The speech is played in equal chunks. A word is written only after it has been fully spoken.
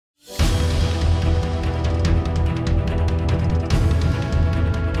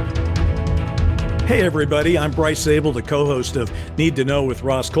Hey everybody, I'm Bryce Abel, the co-host of Need to Know with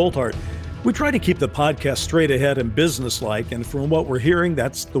Ross Coulthart. We try to keep the podcast straight ahead and businesslike, and from what we're hearing,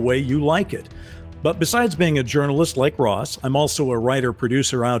 that's the way you like it. But besides being a journalist like Ross, I'm also a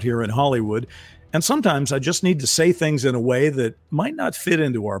writer-producer out here in Hollywood, and sometimes I just need to say things in a way that might not fit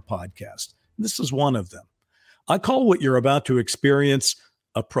into our podcast. This is one of them. I call what you're about to experience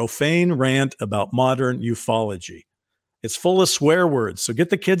a profane rant about modern ufology. It's full of swear words, so get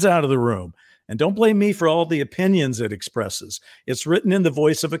the kids out of the room. And don't blame me for all the opinions it expresses. It's written in the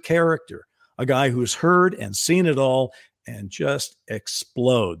voice of a character, a guy who's heard and seen it all and just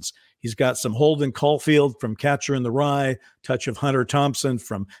explodes. He's got some Holden Caulfield from Catcher in the Rye, touch of Hunter Thompson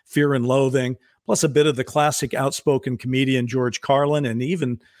from Fear and Loathing, plus a bit of the classic outspoken comedian George Carlin, and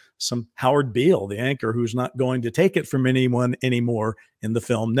even some Howard Beale, the anchor who's not going to take it from anyone anymore in the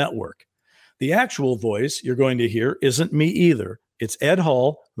film network. The actual voice you're going to hear isn't me either. It's Ed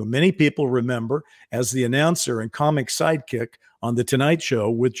Hall, who many people remember as the announcer and comic sidekick on The Tonight Show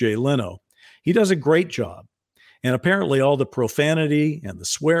with Jay Leno. He does a great job. And apparently all the profanity and the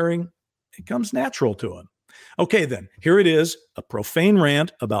swearing, it comes natural to him. Okay, then, here it is, a profane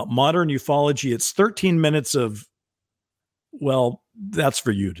rant about modern ufology. It's 13 minutes of, well, that's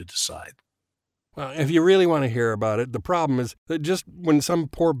for you to decide. Well, if you really want to hear about it, the problem is that just when some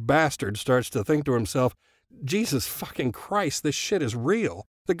poor bastard starts to think to himself, Jesus fucking Christ, this shit is real,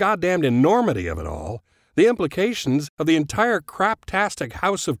 the goddamned enormity of it all, the implications of the entire craptastic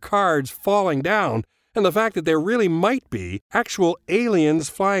house of cards falling down, and the fact that there really might be actual aliens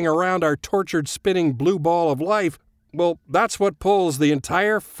flying around our tortured spinning blue ball of life, well, that's what pulls the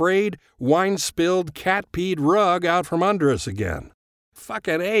entire frayed, wine-spilled, cat-peed rug out from under us again.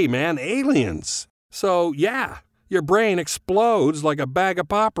 Fucking A, man, aliens. So, yeah, your brain explodes like a bag of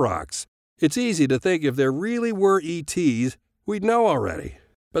Pop Rocks. It's easy to think if there really were ETs, we'd know already.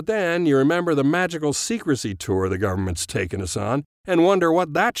 But then you remember the magical secrecy tour the government's taken us on and wonder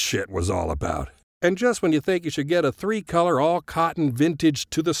what that shit was all about. And just when you think you should get a 3-color all-cotton vintage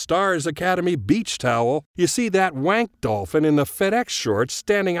To the Stars Academy beach towel, you see that wank dolphin in the FedEx shorts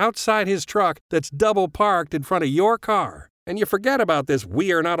standing outside his truck that's double parked in front of your car. And you forget about this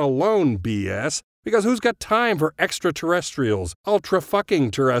 "we are not alone" BS, because who's got time for extraterrestrials, ultra-fucking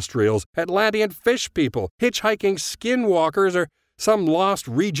terrestrials, Atlantean fish people, hitchhiking skinwalkers, or some lost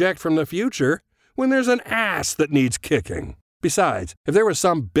reject from the future, when there's an ass that needs kicking? Besides, if there was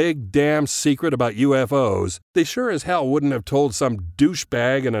some big damn secret about UFOs, they sure as hell wouldn't have told some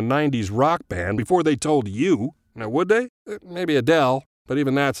douchebag in a 90s rock band before they told you. Now, would they? Maybe Adele, but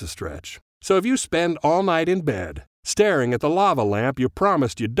even that's a stretch. So if you spend all night in bed, staring at the lava lamp you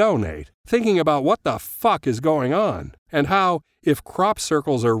promised you'd donate, thinking about what the fuck is going on, and how, if crop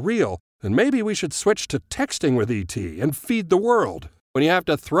circles are real, then maybe we should switch to texting with ET and feed the world, when you have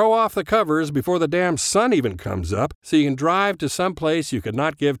to throw off the covers before the damn sun even comes up so you can drive to some place you could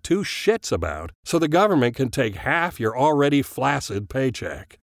not give two shits about, so the government can take half your already flaccid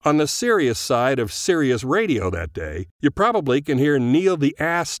paycheck. On the serious side of Sirius Radio that day, you probably can hear Neil the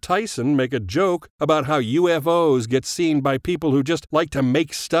Ass Tyson make a joke about how UFOs get seen by people who just like to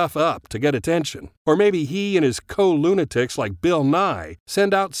make stuff up to get attention. Or maybe he and his co-lunatics like Bill Nye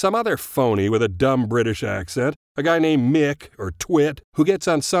send out some other phony with a dumb British accent, a guy named Mick, or Twit, who gets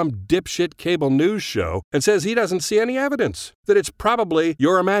on some dipshit cable news show and says he doesn't see any evidence, that it's probably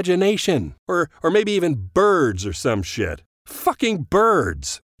your imagination, or maybe even birds or some shit. Fucking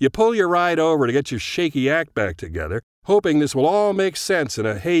birds! You pull your ride over to get your shaky act back together, hoping this will all make sense in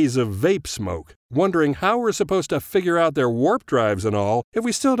a haze of vape smoke, wondering how we're supposed to figure out their warp drives and all if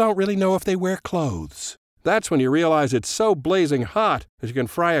we still don't really know if they wear clothes. That's when you realize it's so blazing hot that you can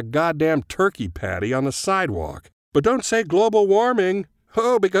fry a goddamn turkey patty on the sidewalk. But don't say global warming,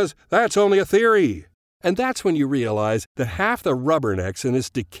 because that's only a theory. And that's when you realize that half the rubbernecks in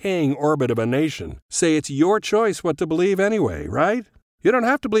this decaying orbit of a nation say it's your choice what to believe anyway, right? You don't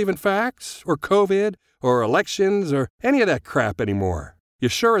have to believe in facts, or COVID, or elections, or any of that crap anymore. You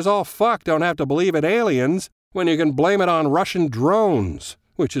sure as all fuck don't have to believe in aliens when you can blame it on Russian drones,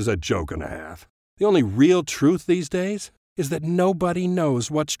 which is a joke and a half. The only real truth these days is that nobody knows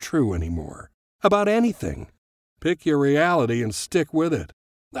what's true anymore. About anything. Pick your reality and stick with it.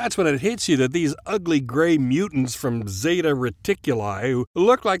 That's when it hits you that these ugly gray mutants from Zeta Reticuli, who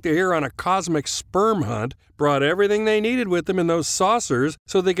look like they're here on a cosmic sperm hunt, brought everything they needed with them in those saucers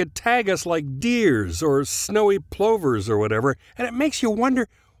so they could tag us like deers or snowy plovers or whatever, and it makes you wonder,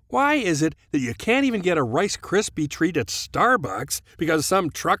 why is it that you can't even get a Rice Krispie treat at Starbucks because some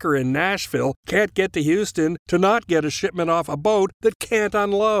trucker in Nashville can't get to Houston to not get a shipment off a boat that can't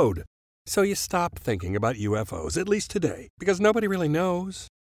unload? So you stop thinking about UFOs, at least today, because nobody really knows.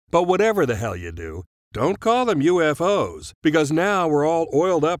 But whatever the hell you do, don't call them UFOs, because now we're all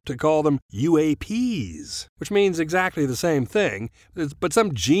oiled up to call them UAPs, which means exactly the same thing, but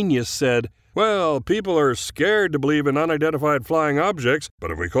some genius said, well, people are scared to believe in unidentified flying objects, but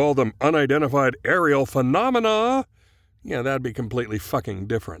if we call them unidentified aerial phenomena, yeah, that'd be completely fucking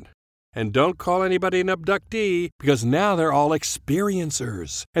different. And don't call anybody an abductee, because now they're all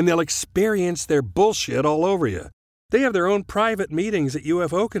experiencers, and they'll experience their bullshit all over you. They have their own private meetings at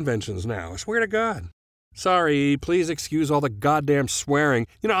UFO conventions now, I swear to God. Sorry, please excuse all the goddamn swearing.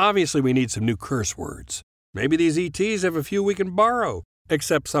 Obviously we need some new curse words. Maybe these ETs have a few we can borrow.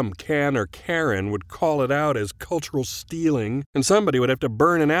 Except some Can or Karen would call it out as cultural stealing, and somebody would have to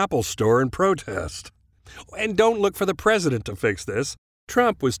burn an Apple store in protest. And don't look for the president to fix this.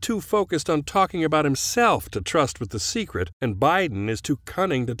 Trump was too focused on talking about himself to trust with the secret, and Biden is too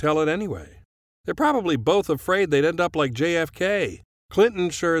cunning to tell it anyway. They're probably both afraid they'd end up like JFK. Clinton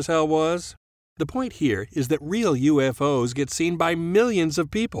sure as hell was. The point here is that real UFOs get seen by millions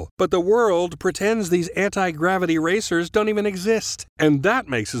of people, but the world pretends these anti-gravity racers don't even exist. And that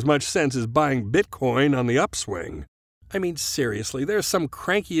makes as much sense as buying Bitcoin on the upswing. I mean, seriously, there's some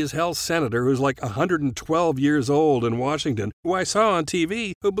cranky-as-hell senator who's like 112 years old in Washington, who I saw on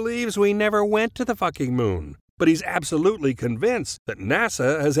TV, who believes we never went to the fucking moon. But he's absolutely convinced that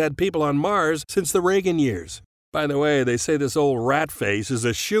NASA has had people on Mars since the Reagan years. By the way, they say this old rat face is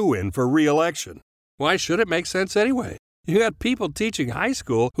a shoo-in for re-election. Why should it make sense anyway? You got people teaching high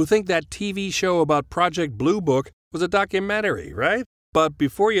school who think that TV show about Project Blue Book was a documentary, right? But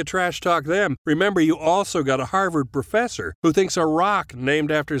before you trash talk them, remember you also got a Harvard professor who thinks a rock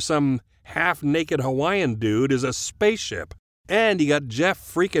named after some half-naked Hawaiian dude is a spaceship. And you got Jeff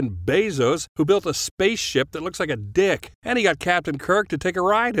freaking Bezos who built a spaceship that looks like a dick. And he got Captain Kirk to take a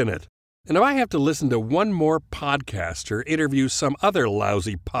ride in it. And if I have to listen to one more podcaster interview some other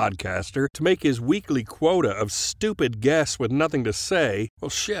lousy podcaster to make his weekly quota of stupid guests with nothing to say, well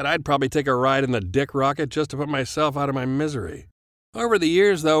shit, I'd probably take a ride in the dick rocket just to put myself out of my misery. Over the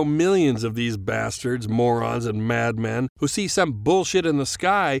years, though, millions of these bastards, morons, and madmen who see some bullshit in the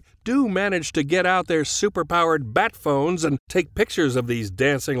sky do manage to get out their superpowered bat phones and take pictures of these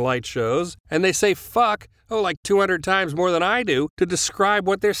dancing light shows, and they say fuck, like 200 times more than I do, to describe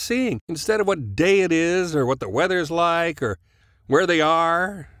what they're seeing, instead of what day it is, or what the weather's like, or where they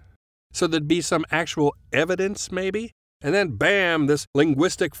are. So there'd be some actual evidence, maybe? And then bam, this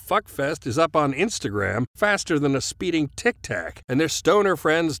linguistic fuckfest is up on Instagram faster than a speeding tic-tac, and their stoner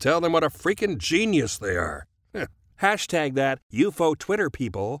friends tell them what a freaking genius they are. Hashtag that UFO Twitter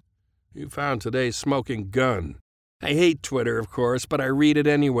people. You found today's smoking gun. I hate Twitter, of course, but I read it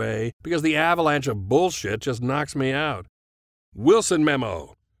anyway, because the avalanche of bullshit just knocks me out. Wilson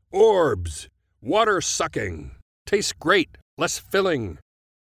memo. Orbs. Water sucking. Tastes great. Less filling.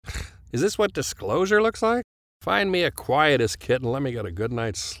 Is this what disclosure looks like? Find me a quietus kit and let me get a good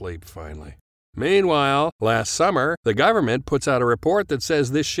night's sleep, finally. Meanwhile, last summer, the government puts out a report that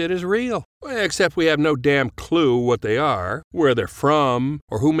says this shit is real. Except we have no damn clue what they are, where they're from,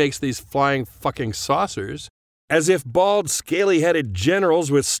 or who makes these flying fucking saucers. As if bald, scaly-headed generals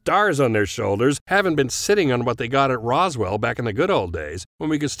with stars on their shoulders haven't been sitting on what they got at Roswell back in the good old days, when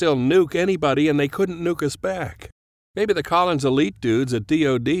we could still nuke anybody and they couldn't nuke us back. Maybe the Collins elite dudes at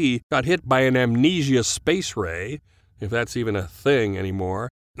DOD got hit by an amnesia space ray, if that's even a thing anymore.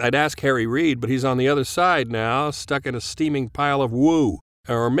 I'd ask Harry Reid, but he's on the other side now, stuck in a steaming pile of woo.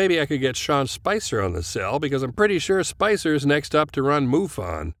 Or maybe I could get Sean Spicer on the cell, because I'm pretty sure Spicer's next up to run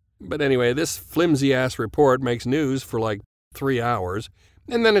MUFON. But anyway, this flimsy-ass report makes news for like 3 hours,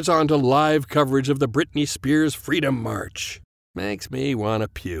 and then it's on to live coverage of the Britney Spears Freedom March. Makes me want to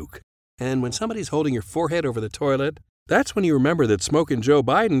puke. And when somebody's holding your forehead over the toilet, that's when you remember that smoking Joe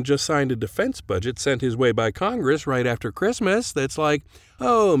Biden just signed a defense budget sent his way by Congress right after Christmas that's like,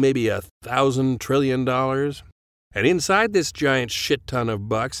 maybe $1,000 trillion. And inside this giant shit ton of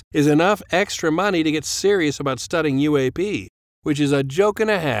bucks is enough extra money to get serious about studying UAP, which is a joke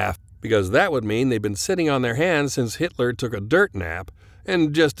and a half, because that would mean they've been sitting on their hands since Hitler took a dirt nap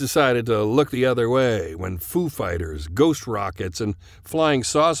and just decided to look the other way when Foo Fighters, ghost rockets, and flying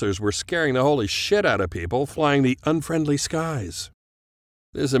saucers were scaring the holy shit out of people flying the unfriendly skies.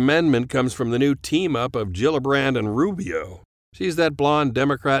 This amendment comes from the new team-up of Gillibrand and Rubio. She's that blonde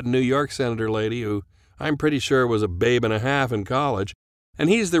Democrat New York senator lady who I'm pretty sure was a babe and a half in college, and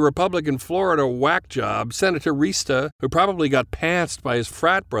he's the Republican Florida whack job, Senator Rista, who probably got pantsed by his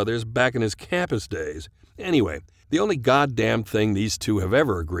frat brothers back in his campus days. Anyway, the only goddamn thing these two have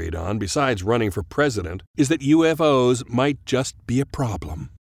ever agreed on, besides running for president, is that UFOs might just be a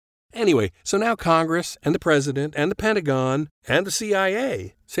problem. Anyway, so now Congress and the President and the Pentagon and the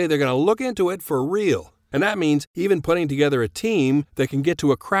CIA say they're going to look into it for real. And that means even putting together a team that can get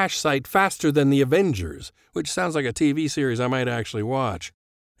to a crash site faster than the Avengers, which sounds like a TV series I might actually watch.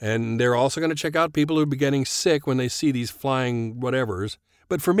 And they're also going to check out people who be getting sick when they see these flying whatevers.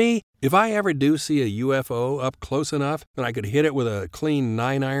 But for me, if I ever do see a UFO up close enough and I could hit it with a clean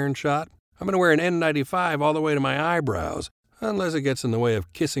 9-iron shot, I'm going to wear an N95 all the way to my eyebrows, unless it gets in the way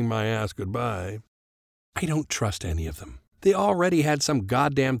of kissing my ass goodbye. I don't trust any of them. They already had some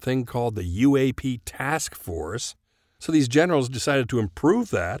goddamn thing called the UAP Task Force, so these generals decided to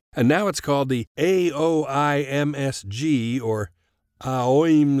improve that, and now it's called the AOIMSG or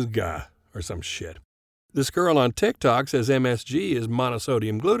AOIMSGA or some shit. This girl on TikTok says MSG is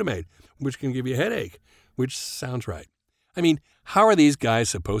monosodium glutamate, which can give you a headache, which sounds right. I mean, how are these guys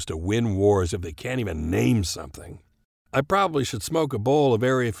supposed to win wars if they can't even name something? I probably should smoke a bowl of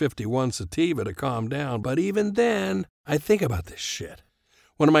Area 51 sativa to calm down, but even then, I think about this shit.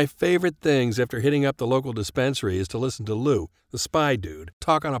 One of my favorite things after hitting up the local dispensary is to listen to Lou, the spy dude,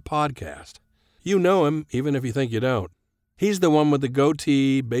 talk on a podcast. You know him, even if you think you don't. He's the one with the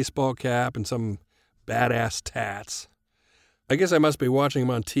goatee, baseball cap, and some badass tats. I guess I must be watching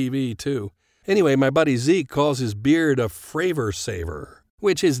him on TV, too. Anyway, my buddy Zeke calls his beard a fravor saver,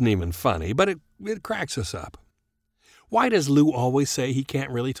 which isn't even funny, but it cracks us up. Why does Lou always say he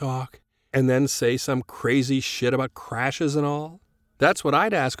can't really talk, and then say some crazy shit about crashes and all? That's what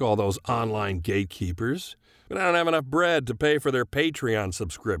I'd ask all those online gatekeepers, but I don't have enough bread to pay for their Patreon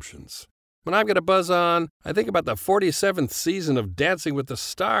subscriptions. When I've got a buzz on, I think about the 47th season of Dancing with the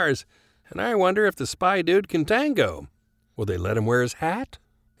Stars, and I wonder if the spy dude can tango. Will they let him wear his hat?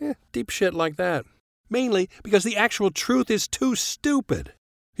 Deep shit like that. Mainly because the actual truth is too stupid.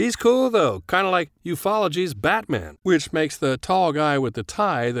 He's cool, though, kind of like ufology's Batman, which makes the tall guy with the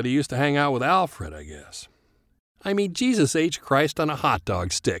tie that he used to hang out with Alfred, I guess. I mean, Jesus H. Christ on a hot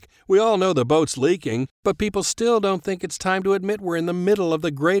dog stick. We all know the boat's leaking, but people still don't think it's time to admit we're in the middle of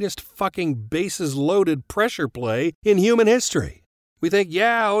the greatest fucking bases-loaded pressure play in human history. We think,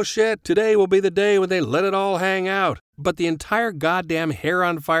 yeah, oh shit, today will be the day when they let it all hang out. But the entire goddamn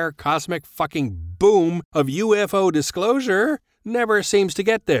hair-on-fire cosmic fucking boom of UFO disclosure never seems to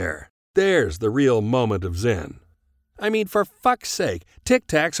get there. There's the real moment of zen. I mean, for fuck's sake, Tic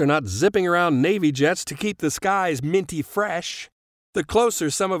Tacs are not zipping around Navy jets to keep the skies minty fresh. The closer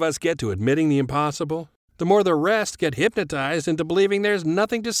some of us get to admitting the impossible, the more the rest get hypnotized into believing there's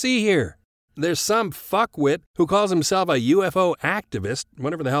nothing to see here. There's some fuckwit who calls himself a UFO activist,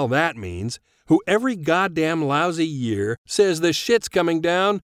 whatever the hell that means, who every goddamn lousy year says the shit's coming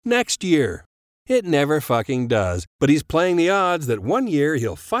down next year. It never fucking does, but he's playing the odds that one year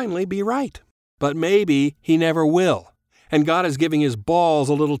he'll finally be right. But maybe he never will. And God is giving his balls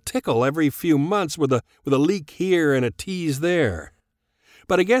a little tickle every few months with a leak here and a tease there.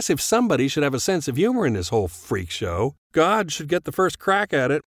 But I guess if somebody should have a sense of humor in this whole freak show, God should get the first crack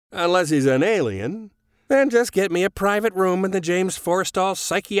at it, unless he's an alien. Then just get me a private room in the James Forrestal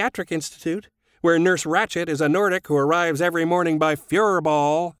Psychiatric Institute, where Nurse Ratchet is a Nordic who arrives every morning by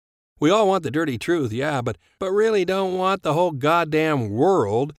Fuhrerball. We all want the dirty truth, yeah, but really don't want the whole goddamn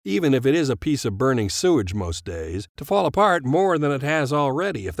world, even if it is a piece of burning sewage most days, to fall apart more than it has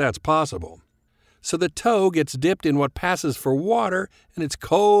already, if that's possible. So the toe gets dipped in what passes for water, and it's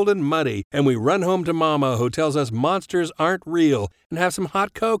cold and muddy, and we run home to Mama, who tells us monsters aren't real, and have some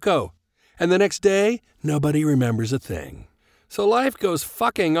hot cocoa. And the next day, nobody remembers a thing. So life goes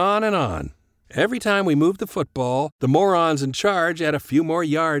fucking on and on. Every time we move the football, the morons in charge add a few more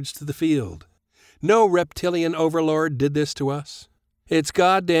yards to the field. No reptilian overlord did this to us. It's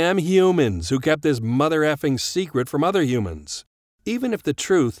goddamn humans who kept this mother-effing secret from other humans. Even if the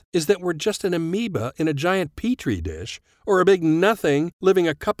truth is that we're just an amoeba in a giant petri dish, or a big nothing living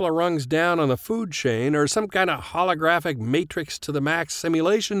a couple of rungs down on the food chain, or some kind of holographic Matrix to the Max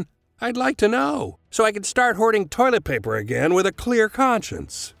simulation, I'd like to know, so I can start hoarding toilet paper again with a clear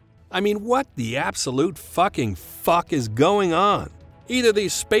conscience. I mean, what the absolute fucking fuck is going on? Either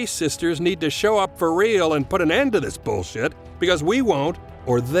these space sisters need to show up for real and put an end to this bullshit, because we won't,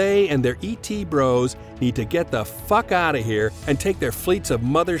 or they and their ET bros need to get the fuck out of here and take their fleets of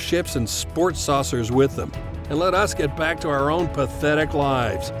motherships and sports saucers with them, and let us get back to our own pathetic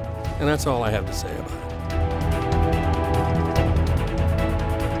lives. And that's all I have to say about it.